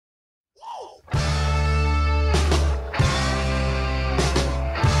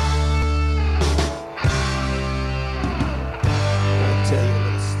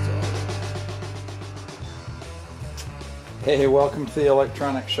Hey, welcome to the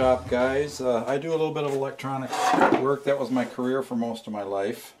electronic shop, guys. I do a little bit of electronics work. That was my career for most of my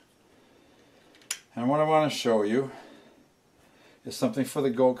life. And what I want to show you is something for the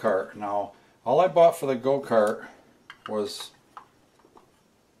go-kart. Now, all I bought for the go-kart was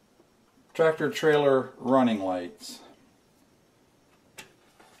tractor trailer running lights.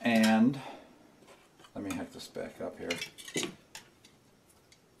 And let me hook this back up here.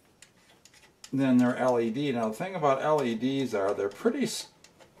 Then they're LED. Now the thing about LEDs are they're pretty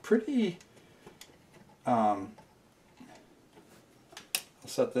I'll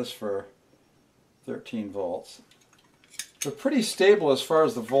set this for 13 volts. They're pretty stable as far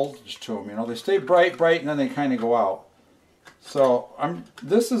as the voltage to them. You know, they stay bright, and then they kind of go out. So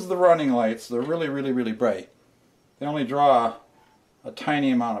this is the running lights. They're really bright. They only draw a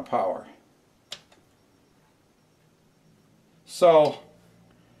tiny amount of power. So,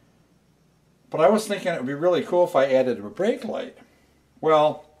 but I was thinking it would be really cool if I added a brake light.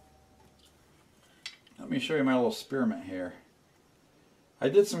 Well, let me show you my little experiment here. I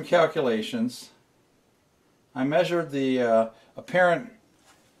did some calculations. I measured the apparent,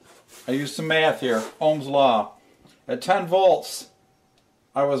 I used some math here, Ohm's law. At 10 volts,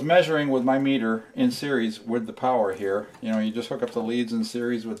 I was measuring with my meter in series with the power here. You know, you just hook up the leads in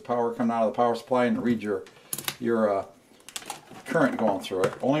series with power coming out of the power supply and read your current going through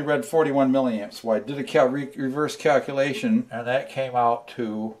it. Only read 41 milliamps. Well, I did a reverse calculation, and that came out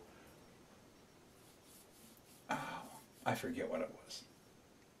to, I forget what it was,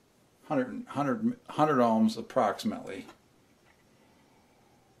 100 ohms approximately.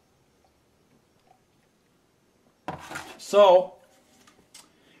 So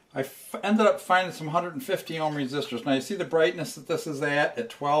I ended up finding some 150 ohm resistors. Now you see the brightness that this is at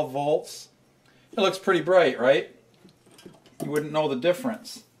 12 volts? It looks pretty bright, right? You wouldn't know the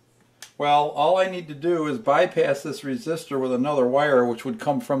difference. Well, all I need to do is bypass this resistor with another wire, which would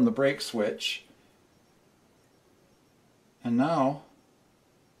come from the brake switch. And now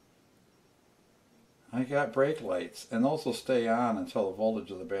I got brake lights, and those will stay on until the voltage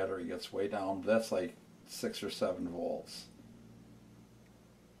of the battery gets way down. That's like 6 or 7 volts.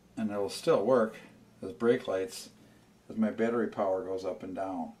 And it will still work as brake lights as my battery power goes up and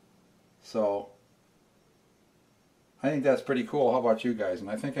down. So I think that's pretty cool. How about you guys? And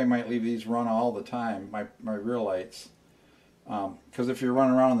I think I might leave these run all the time, my rear lights. Because if you're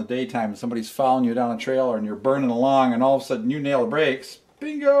running around in the daytime and somebody's following you down a trailer and you're burning along and all of a sudden you nail the brakes,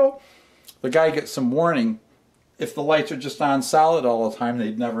 bingo! The guy gets some warning. If the lights are just on solid all the time,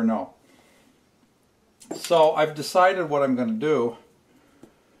 they'd never know. So I've decided what I'm going to do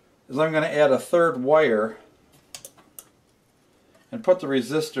is I'm going to add a third wire and put the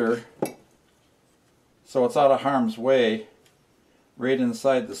resistor so it's out of harm's way right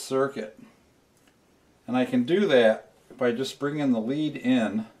inside the circuit. And I can do that by just bringing the lead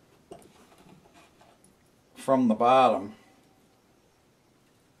in from the bottom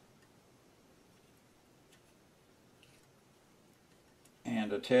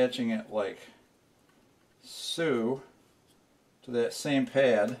and attaching it like so to that same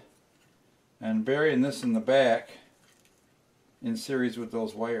pad and burying this in the back in series with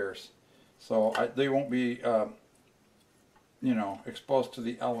those wires. So they won't be, you know, exposed to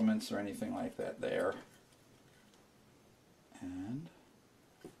the elements or anything like that there. And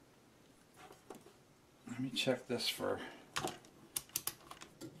let me check this for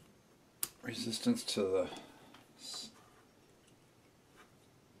resistance to the...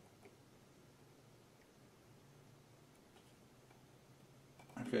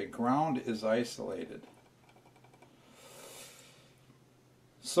 Okay, ground is isolated.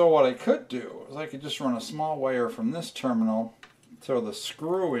 So what I could do is I could just run a small wire from this terminal to the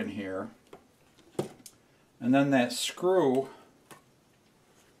screw in here, and then that screw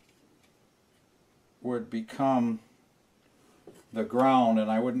would become the ground,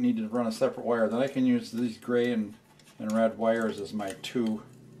 and I wouldn't need to run a separate wire. Then I can use these gray and red wires as my two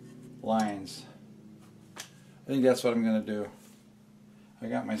lines. I think that's what I'm going to do. I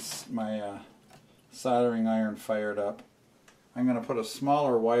got my soldering iron fired up. I'm going to put a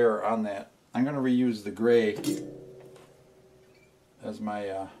smaller wire on that. I'm going to reuse the gray as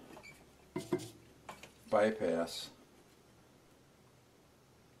my bypass.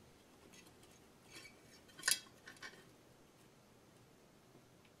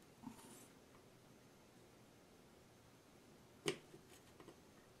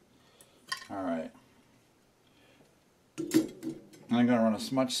 Alright. I'm going to run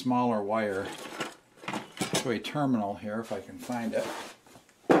a much smaller wire to a terminal here if I can find it.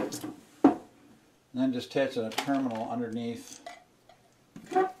 And then just attach a terminal underneath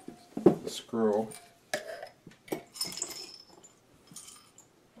the screw.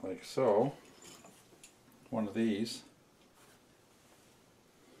 like so, one of these.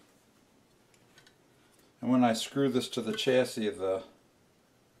 And when I screw this to the chassis of the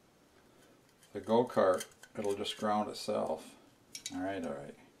go-kart, it'll just ground itself. Alright,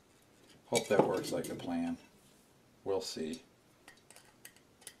 alright. Hope that works like a plan. We'll see.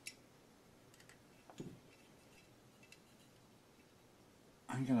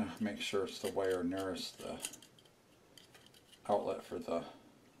 I'm going to make sure it's the wire nearest the outlet for the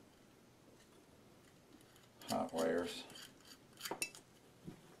hot wires.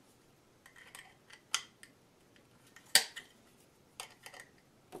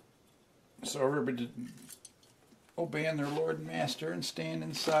 So everybody obeying their Lord and Master and staying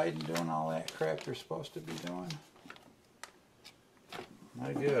inside and doing all that crap they're supposed to be doing?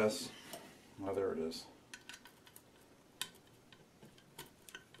 I guess. Oh, there it is.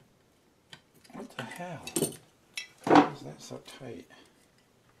 What the hell? Why is that so tight?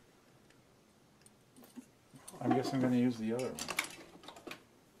 I guess I'm going to use the other one.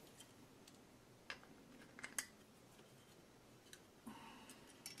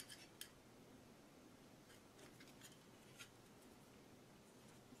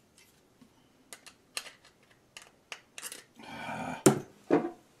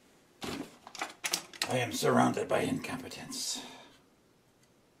 I am surrounded by incompetence.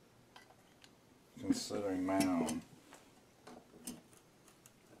 Considering my own.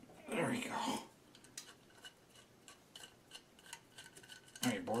 There we go.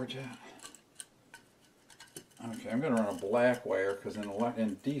 Are you bored yet? Okay, I'm going to run a black wire because in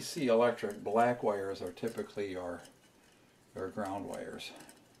DC electric, black wires are typically your ground wires.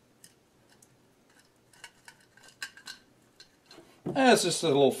 It's just a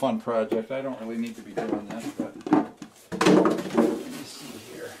little fun project. I don't really need to be doing this, but let me see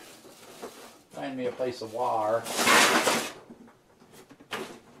here. Find me a place of wire.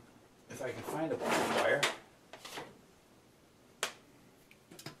 If I can find a black wire.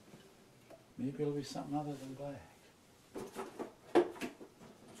 Maybe it'll be something other than black.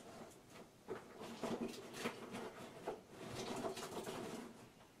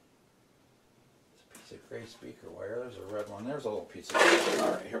 It's a gray speaker wire. There's a red one. There's a little piece of wire.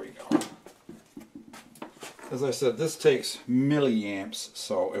 Alright, here we go. As I said, this takes milliamps,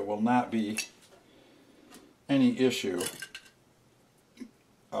 so it will not be any issue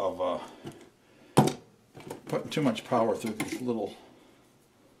of putting too much power through these little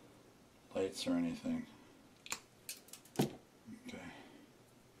lights or anything. Okay.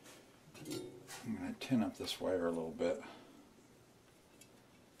 I'm going to tin up this wire a little bit.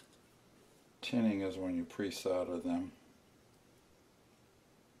 Tinning is when you pre-solder them.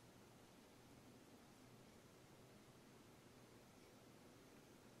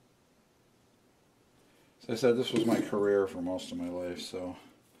 As I said, this was my career for most of my life, so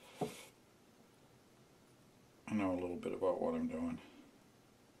I know a little bit about what I'm doing.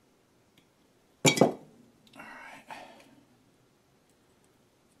 Alright.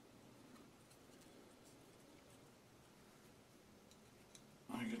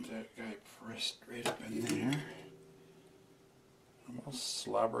 I'll get that guy pressed right up in there. And we'll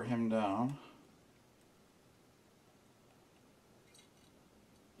slobber him down.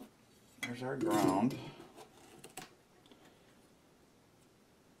 There's our ground.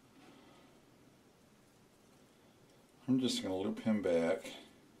 I'm just going to loop him back.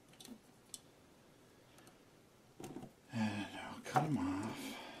 And I'll cut him off.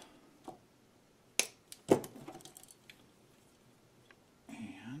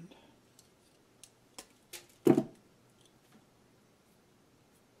 And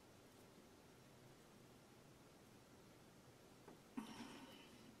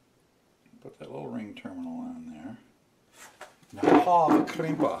put that little ring terminal on there. Now haul the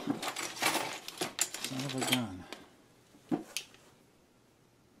crimper. Son of a gun.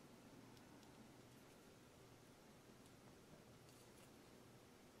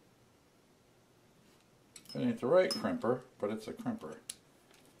 It ain't the right crimper, but it's a crimper.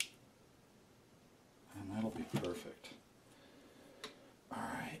 And that'll be perfect.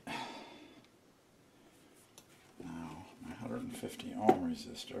 Alright. Now, my 150 ohm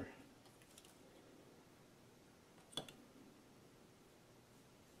resistor.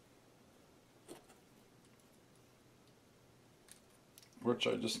 Which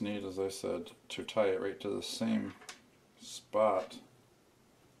I just need, as I said, to tie it right to the same spot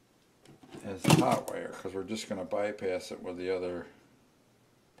as the hot wire, because we're just going to bypass it with the other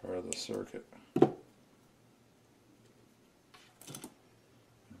part of the circuit.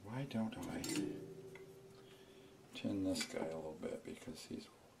 Why don't I tin this guy a little bit, because he's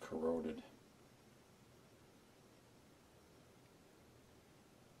corroded.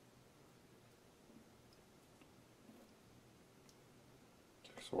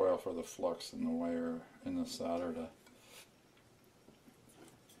 a while for the flux in the wire in the solder to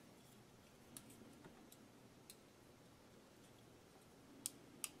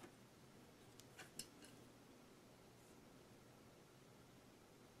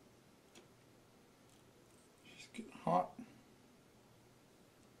getting hot.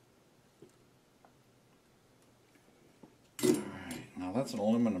 Alright, now that's an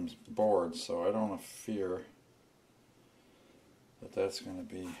aluminum board, so I don't fear that that's going to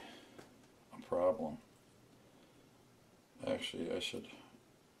be a problem. Actually, I should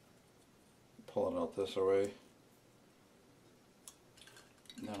pull it out this way.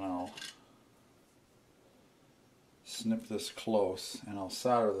 Then I'll snip this close, and I'll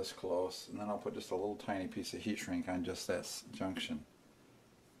solder this close, and then I'll put just a little tiny piece of heat shrink on just that junction.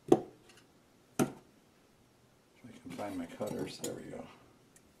 If I can find my cutters, there we go.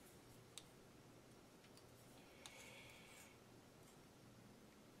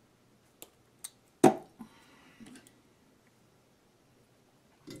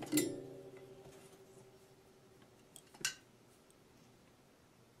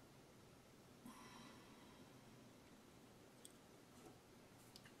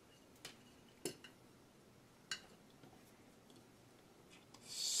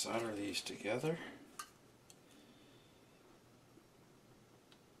 Solder these together.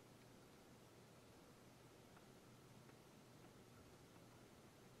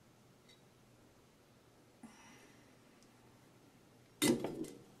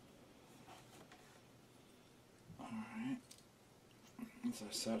 Alright. As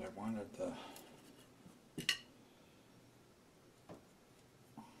I said, I wanted the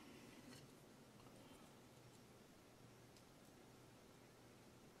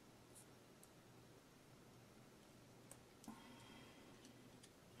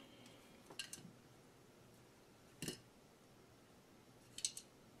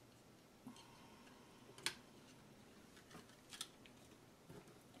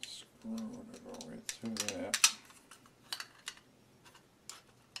screw to go right through that.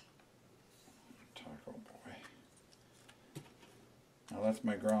 Taco boy. Now that's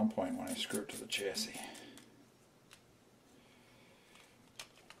my ground point when I screw it to the chassis.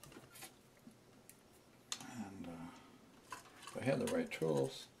 And if I had the right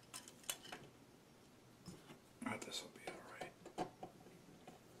tools, this will be alright.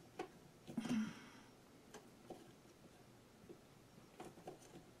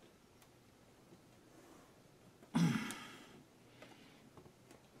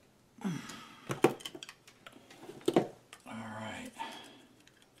 Alright.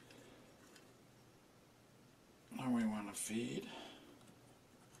 Now we want to feed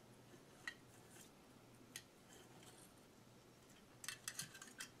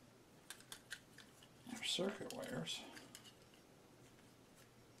our circuit wires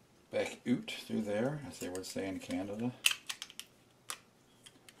back out through there, as they would say in Canada.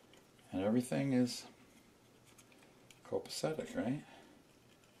 And everything is copacetic, right?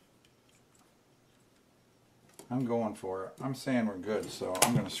 I'm going for it. I'm saying we're good, so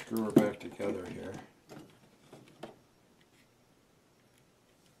I'm going to screw her back together here.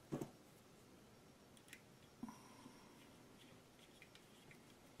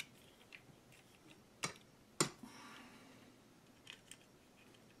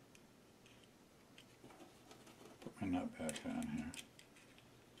 Put my nut back on here.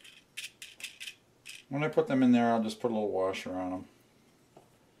 When I put them in there, I'll just put a little washer on them.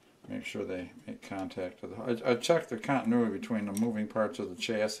 Make sure they make contact with the... I checked the continuity between the moving parts of the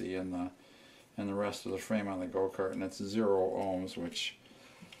chassis and the rest of the frame on the go-kart, and it's 0 ohms, which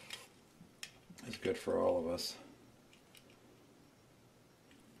is good for all of us.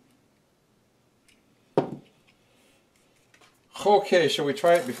 Okay, shall we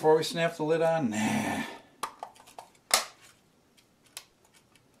try it before we snap the lid on? Nah.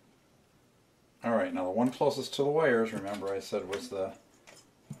 Alright, now the one closest to the wires, remember I said was the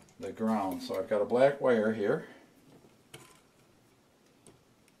ground. So I've got a black wire here.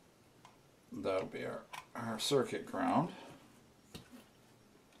 That'll be our circuit ground.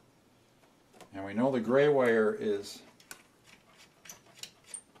 And we know the gray wire is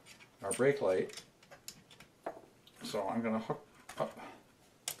our brake light. So I'm going to hook up,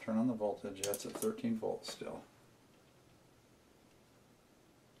 turn on the voltage. That's at 13 volts still.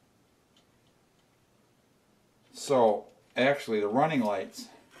 So actually the running lights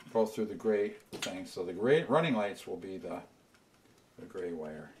go through the gray thing, so the gray running lights will be the gray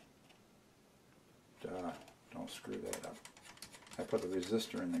wire. Duh, don't screw that up. I put the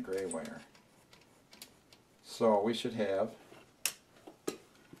resistor in the gray wire. So we should have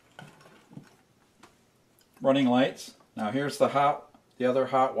running lights. Now here's the the other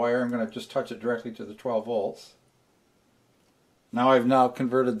hot wire. I'm going to just touch it directly to the 12 volts. Now I've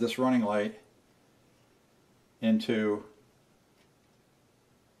converted this running light into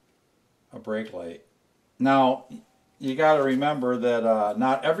a brake light. Now you got to remember that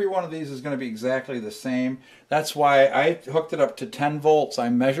not every one of these is going to be exactly the same. That's why I hooked it up to 10 volts. I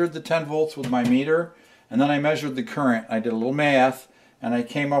measured the 10 volts with my meter, and then I measured the current. I did a little math, and I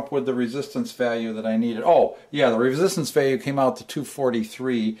came up with the resistance value that I needed. Oh, yeah, the resistance value came out to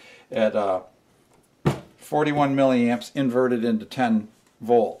 243 at 41 milliamps inverted into 10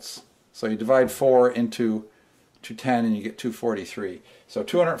 volts. So you divide 4 into 10 and you get 243. So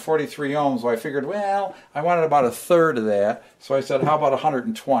 243 ohms, well, I figured, well, I wanted about a third of that. So I said, how about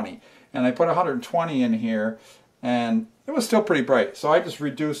 120? And I put 120 in here, and it was still pretty bright. So I just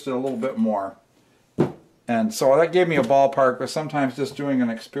reduced it a little bit more. And so that gave me a ballpark, but sometimes just doing an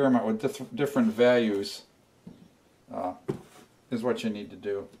experiment with different values is what you need to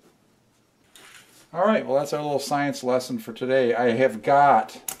do. All right, well, that's our little science lesson for today. I have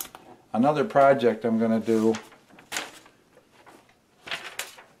got another project I'm going to do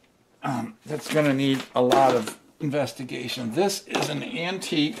that's going to need a lot of investigation. This is an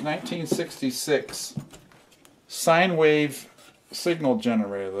antique 1966 sine wave signal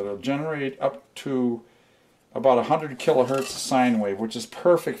generator that will generate up to about 100 kilohertz sine wave, which is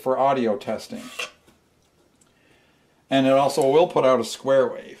perfect for audio testing. And it also will put out a square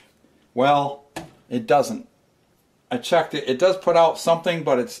wave. Well, it doesn't. I checked it. It does put out something,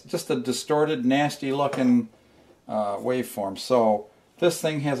 but it's just a distorted, nasty looking waveform. So this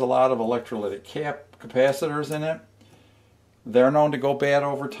thing has a lot of electrolytic capacitors in it. They're known to go bad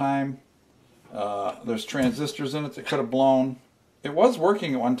over time. There's transistors in it that could have blown. It was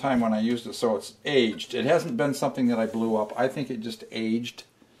working at one time when I used it, so it's aged. It hasn't been something that I blew up. I think it just aged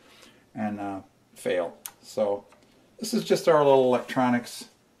and failed. So this is just our little electronics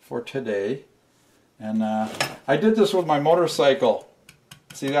for today. And I did this with my motorcycle.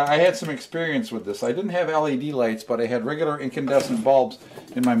 See, I had some experience with this. I didn't have LED lights, but I had regular incandescent bulbs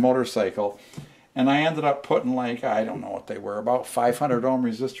in my motorcycle. And I ended up putting, like, I don't know what they were, about 500 ohm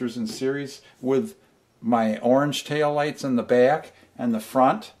resistors in series with my orange tail lights in the back and the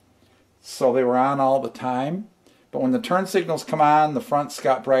front. So they were on all the time. But when the turn signals come on, the fronts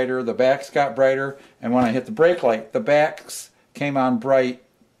got brighter, the backs got brighter, and when I hit the brake light, the backs came on bright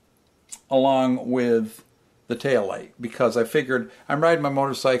along with the tail light, because I figured I'm riding my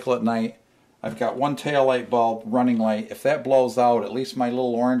motorcycle at night. I've got one tail light bulb, running light. If that blows out, at least my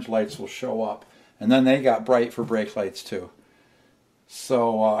little orange lights will show up. And then they got bright for brake lights too.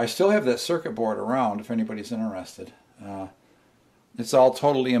 So I still have that circuit board around if anybody's interested. It's all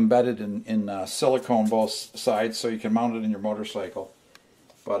totally embedded in silicone both sides, so you can mount it in your motorcycle.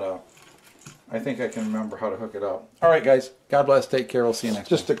 But I think I can remember how to hook it up. All right, guys. God bless. Take care. We'll see you next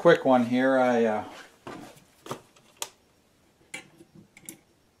time. Just a quick one here. I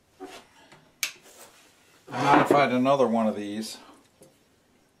modified another one of these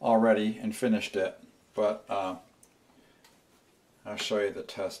already and finished it, but I'll show you the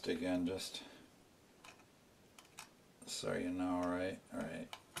test again just so you know. Alright,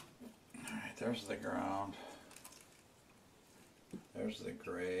 there's the ground, there's the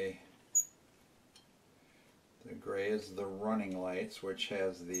gray is the running lights, which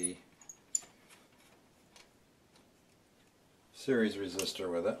has the series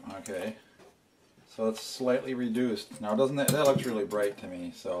resistor with it. Okay, so it's slightly reduced. Now doesn't that looks really bright to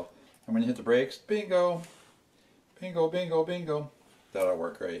me, so and when you hit the brakes, bingo, bingo, bingo, bingo. That'll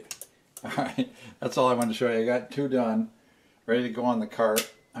work great. Alright, that's all I wanted to show you. I got two done, ready to go on the kart.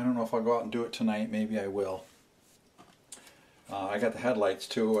 I don't know if I'll go out and do it tonight, maybe I will. I got the headlights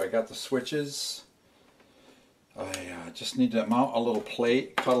too, I got the switches. I just need to mount a little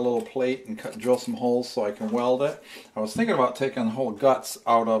plate, cut a little plate and drill some holes so I can weld it. I was thinking about taking the whole guts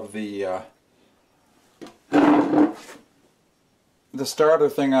out of the starter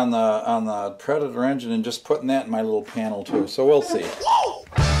thing on the Predator engine and just putting that in my little panel too. So we'll see.